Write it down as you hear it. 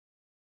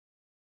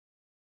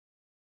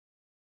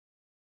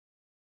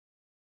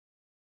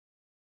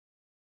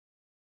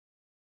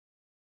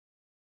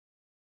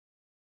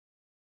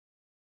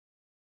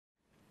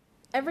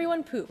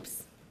Everyone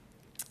poops.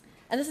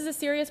 And this is a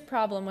serious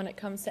problem when it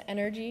comes to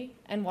energy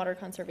and water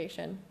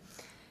conservation.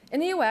 In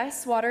the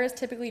US, water is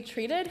typically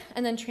treated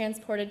and then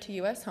transported to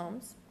US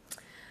homes.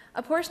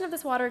 A portion of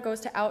this water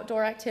goes to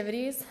outdoor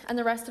activities, and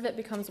the rest of it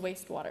becomes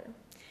wastewater.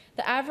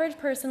 The average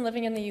person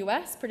living in the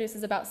US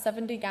produces about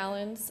 70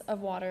 gallons of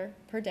water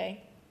per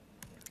day.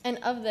 And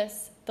of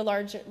this,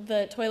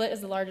 the toilet is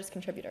the largest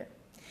contributor.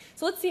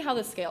 So let's see how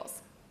this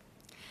scales.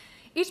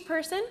 Each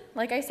person,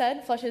 like I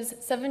said,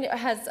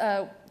 has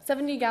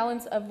 70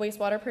 gallons of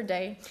wastewater per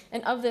day,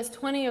 and of this,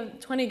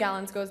 20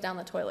 gallons goes down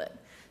the toilet.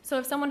 So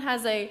if someone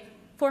has a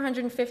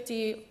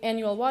 $450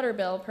 annual water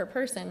bill per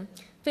person,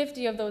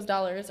 50 of those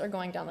dollars are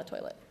going down the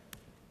toilet.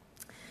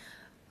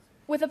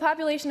 With a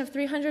population of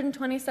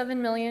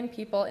 327 million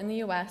people in the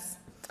US,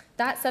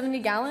 that 70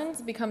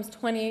 gallons becomes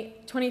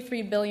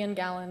 23 billion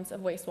gallons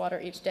of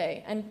wastewater each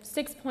day, and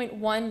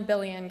 6.1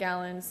 billion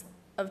gallons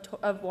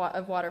of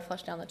water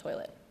flushed down the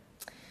toilet.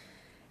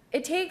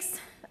 It takes,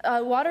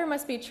 water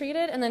must be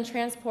treated and then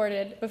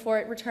transported before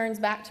it returns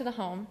back to the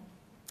home,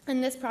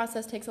 and this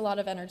process takes a lot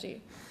of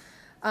energy.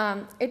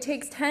 It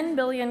takes 10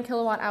 billion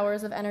kilowatt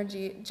hours of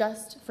energy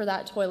just for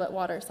that toilet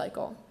water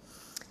cycle.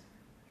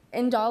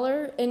 In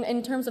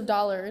terms of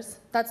dollars,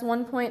 that's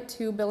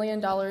 $1.2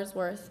 billion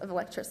worth of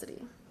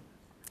electricity.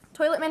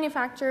 Toilet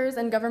manufacturers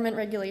and government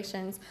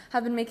regulations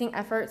have been making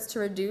efforts to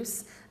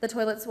reduce the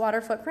toilet's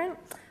water footprint,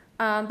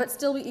 but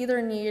still we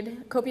either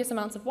need copious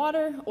amounts of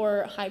water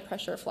or high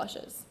pressure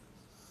flushes.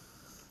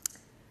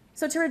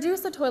 So to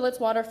reduce the toilet's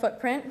water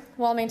footprint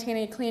while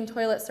maintaining a clean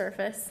toilet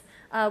surface,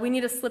 we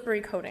need a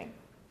slippery coating.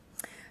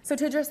 So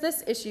to address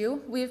this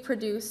issue, we've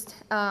produced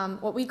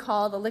what we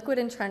call the liquid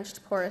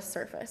entrenched porous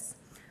surface,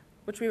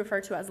 which we refer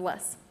to as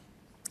LESS.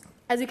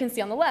 As you can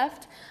see on the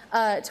left,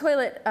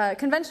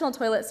 conventional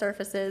toilet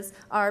surfaces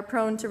are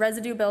prone to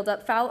residue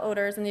buildup, foul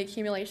odors, and the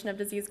accumulation of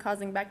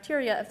disease-causing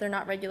bacteria if they're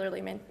not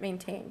regularly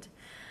maintained.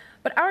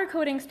 But our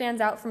coating stands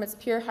out from its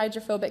pure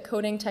hydrophobic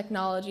coating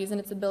technologies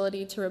and its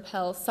ability to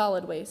repel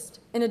solid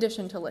waste, in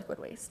addition to liquid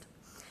waste.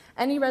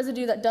 Any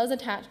residue that does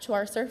attach to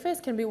our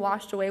surface can be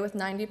washed away with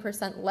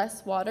 90%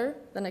 less water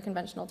than a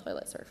conventional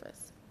toilet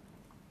surface.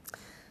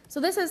 So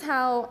this is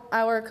how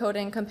our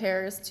coating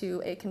compares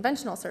to a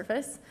conventional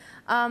surface,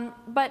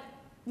 but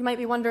you might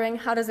be wondering,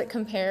 how does it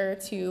compare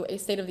to a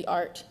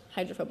state-of-the-art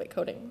hydrophobic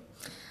coating?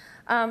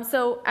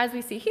 So as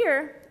we see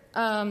here,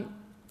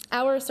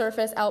 our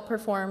surface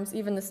outperforms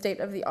even the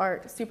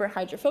state-of-the-art super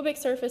hydrophobic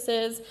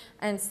surfaces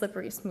and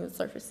slippery smooth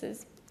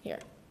surfaces here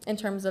in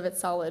terms of its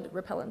solid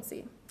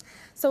repellency.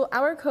 So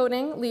our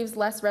coating leaves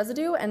less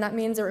residue, and that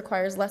means it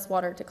requires less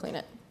water to clean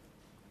it.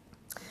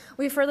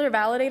 We further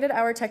validated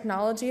our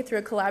technology through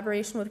a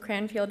collaboration with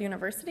Cranfield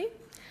University.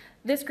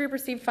 This group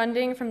received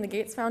funding from the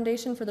Gates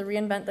Foundation for the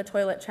Reinvent the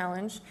Toilet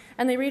Challenge,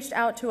 and they reached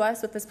out to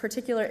us with this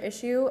particular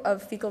issue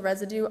of fecal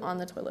residue on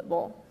the toilet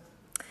bowl.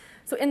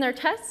 So in their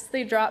tests,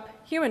 they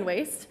drop human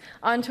waste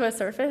onto a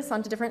surface,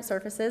 onto different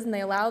surfaces, and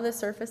they allow this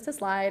surface to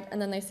slide,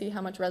 and then they see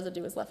how much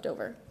residue is left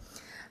over.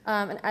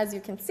 And as you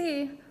can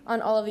see,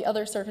 on all of the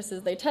other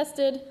surfaces they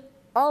tested,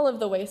 all of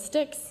the waste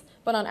sticks,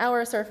 but on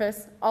our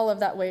surface, all of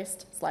that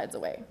waste slides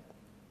away.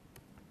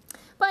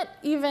 But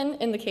even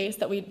in the case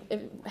that we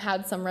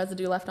had some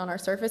residue left on our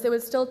surface, it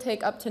would still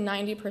take up to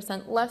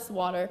 90% less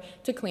water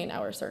to clean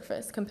our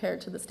surface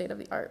compared to the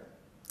state-of-the-art.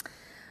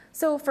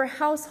 So for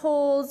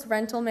households,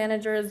 rental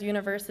managers,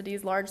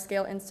 universities,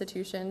 large-scale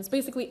institutions,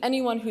 basically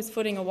anyone who's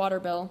footing a water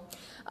bill,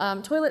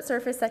 toilet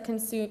surface that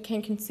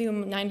can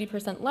consume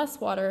 90% less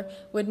water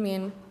would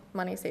mean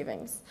money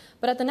savings.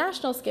 But at the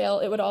national scale,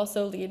 it would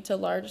also lead to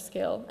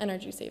large-scale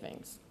energy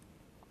savings.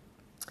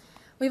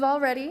 We've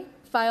already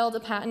filed a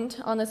patent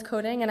on this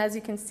coating, and as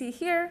you can see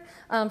here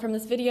from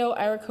this video,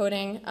 our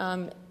coating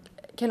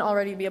can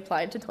already be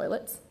applied to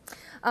toilets.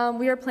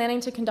 We are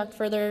planning to conduct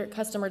further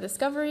customer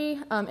discovery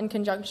in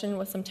conjunction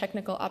with some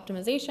technical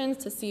optimizations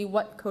to see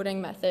what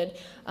coating method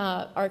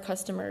our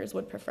customers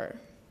would prefer.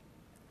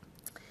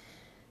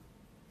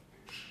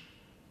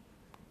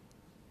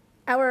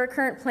 Our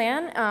current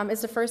plan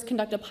is to first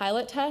conduct a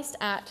pilot test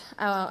at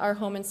our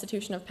home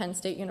institution of Penn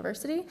State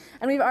University,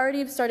 and we've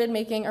already started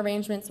making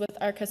arrangements with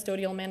our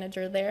custodial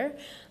manager there.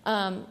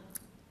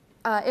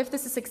 If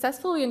this is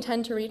successful, we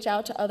intend to reach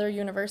out to other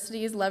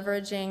universities,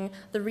 leveraging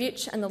the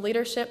reach and the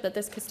leadership that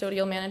this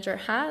custodial manager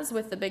has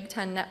with the Big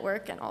Ten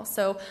network, and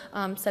also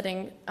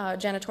setting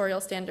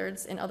janitorial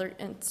standards in other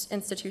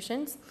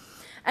institutions.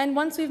 And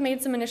once we've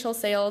made some initial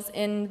sales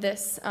in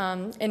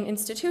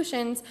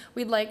institutions,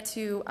 we'd like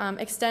to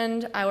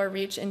extend our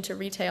reach into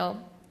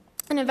retail.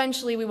 And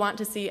eventually, we want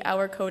to see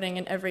our coating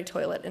in every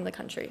toilet in the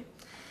country.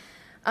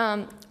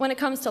 When it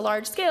comes to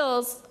large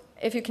scales,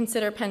 if you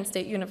consider Penn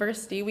State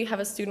University, we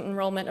have a student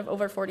enrollment of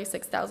over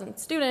 46,000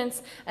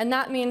 students, and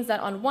that means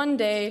that on one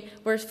day,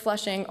 we're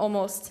flushing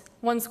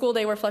one school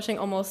day, we're flushing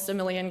almost 1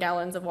 million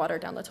gallons of water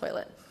down the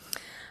toilet.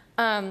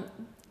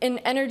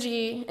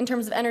 In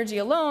terms of energy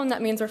alone,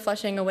 that means we're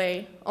flushing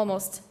away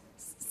almost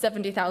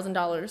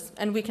 $70,000,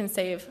 and we can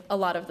save a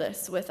lot of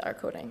this with our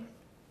coating.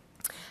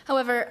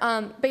 However,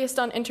 based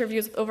on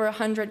interviews with over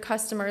 100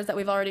 customers that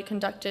we've already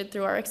conducted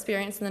through our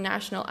experience in the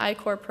National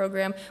I-Corps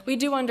program, we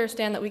do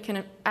understand that we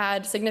can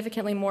add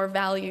significantly more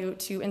value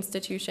to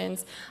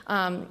institutions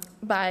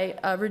by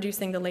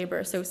reducing the labor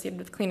associated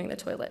with cleaning the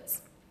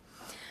toilets.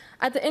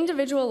 At the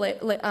individual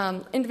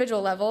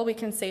level, we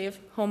can save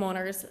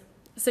homeowners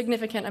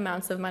significant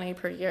amounts of money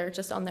per year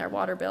just on their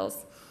water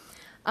bills.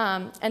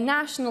 And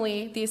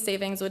nationally, these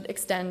savings would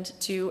extend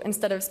to,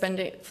 instead of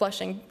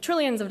flushing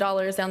trillions of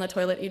dollars down the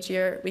toilet each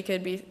year, we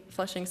could be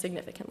flushing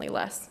significantly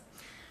less.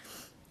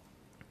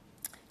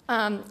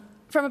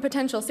 From a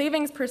potential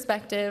savings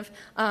perspective,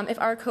 if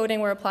our coding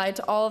were applied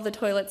to all of the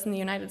toilets in the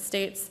United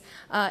States,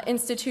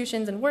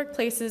 institutions and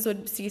workplaces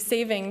would see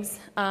savings,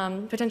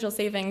 potential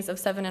savings of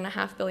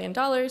 $7.5 billion.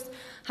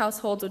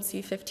 Households would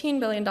see $15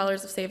 billion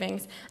of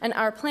savings. And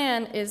our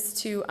plan is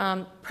to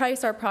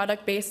price our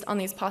product based on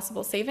these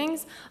possible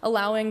savings,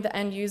 allowing the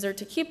end user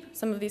to keep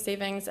some of these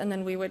savings, and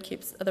then we would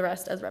keep the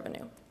rest as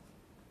revenue.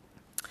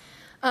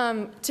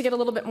 To get a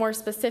little bit more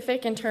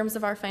specific in terms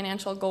of our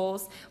financial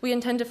goals, we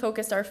intend to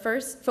focus our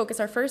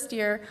first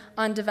year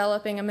on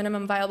developing a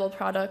minimum viable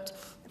product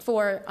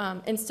for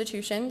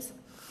institutions.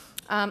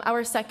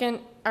 Our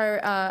second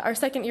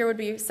year would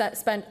be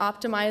spent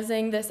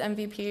optimizing this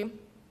MVP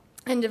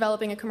and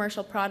developing a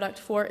commercial product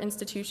for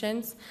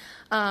institutions,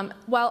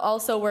 while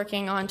also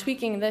working on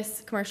tweaking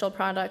this commercial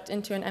product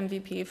into an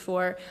MVP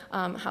for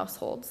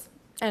households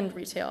and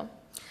retail.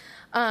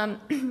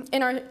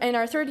 In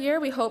our third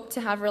year, we hope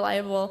to have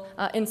reliable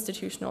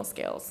institutional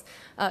sales.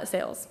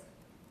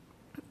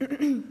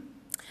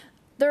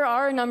 There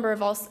are a number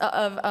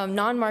of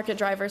non-market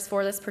drivers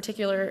for this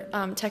particular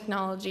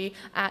technology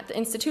at the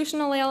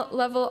institutional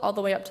level all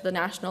the way up to the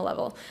national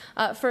level.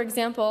 For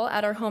example,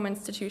 at our home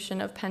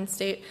institution of Penn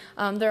State,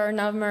 there are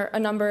a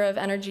number of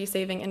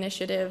energy-saving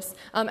initiatives,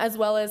 as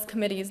well as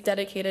committees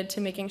dedicated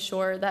to making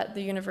sure that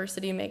the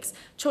university makes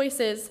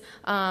choices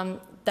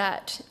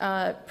that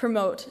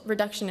promote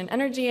reduction in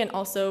energy and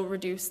also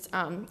reduced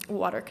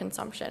water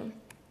consumption.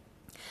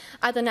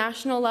 At the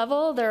national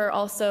level, there are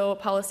also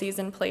policies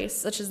in place,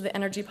 such as the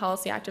Energy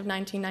Policy Act of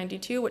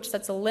 1992, which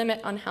sets a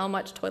limit on how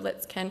much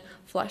toilets can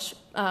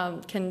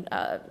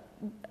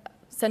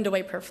send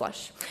away per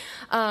flush.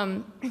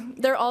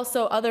 There are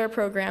also other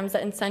programs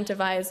that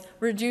incentivize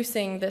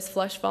reducing this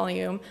flush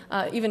volume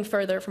even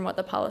further from what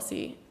the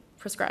policy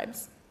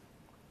prescribes.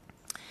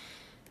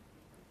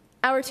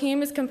 Our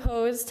team is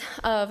composed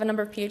of a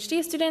number of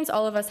PhD students.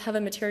 All of us have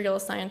a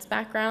materials science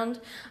background.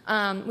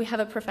 We have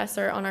a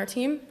professor on our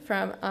team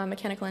from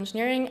mechanical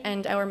engineering,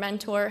 and our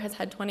mentor has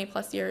had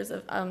 20+ years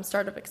of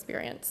startup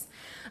experience.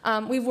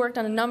 We've worked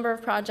on a number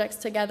of projects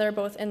together,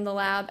 both in the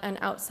lab and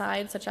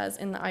outside, such as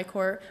in the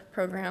I-Corps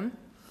program.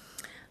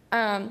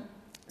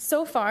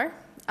 So far,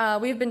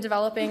 we've been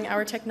developing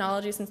our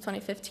technology since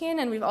 2015,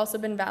 and we've also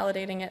been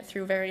validating it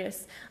through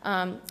various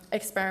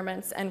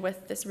experiments and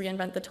with this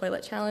Reinvent the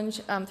Toilet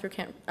Challenge through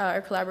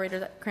our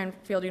collaborators at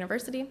Cranfield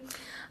University.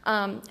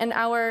 And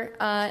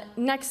our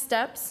next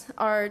steps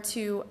are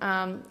to,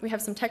 we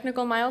have some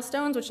technical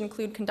milestones, which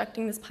include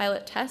conducting this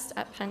pilot test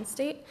at Penn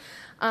State.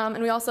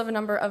 And we also have a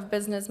number of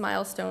business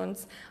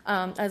milestones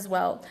as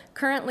well.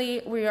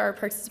 Currently, we are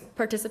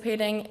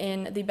participating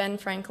in the Ben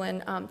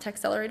Franklin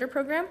Techcelerator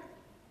program,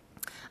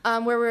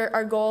 where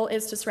our goal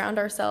is to surround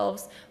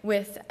ourselves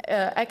with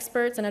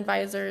experts and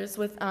advisors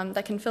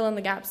that can fill in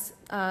the gaps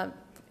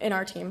in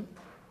our team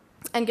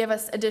and give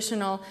us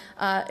additional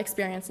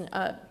experience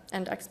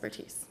and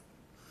expertise.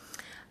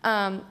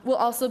 We'll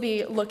also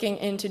be looking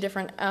into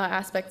different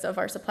aspects of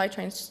our supply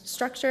chain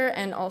structure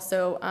and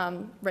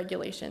also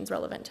regulations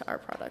relevant to our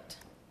product.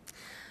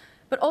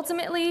 But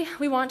ultimately,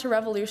 we want to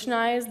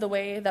revolutionize the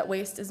way that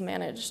waste is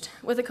managed.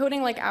 With a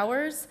coding like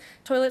ours,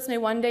 toilets may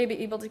one day be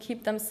able to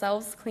keep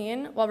themselves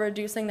clean while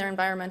reducing their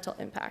environmental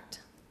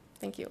impact.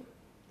 Thank you.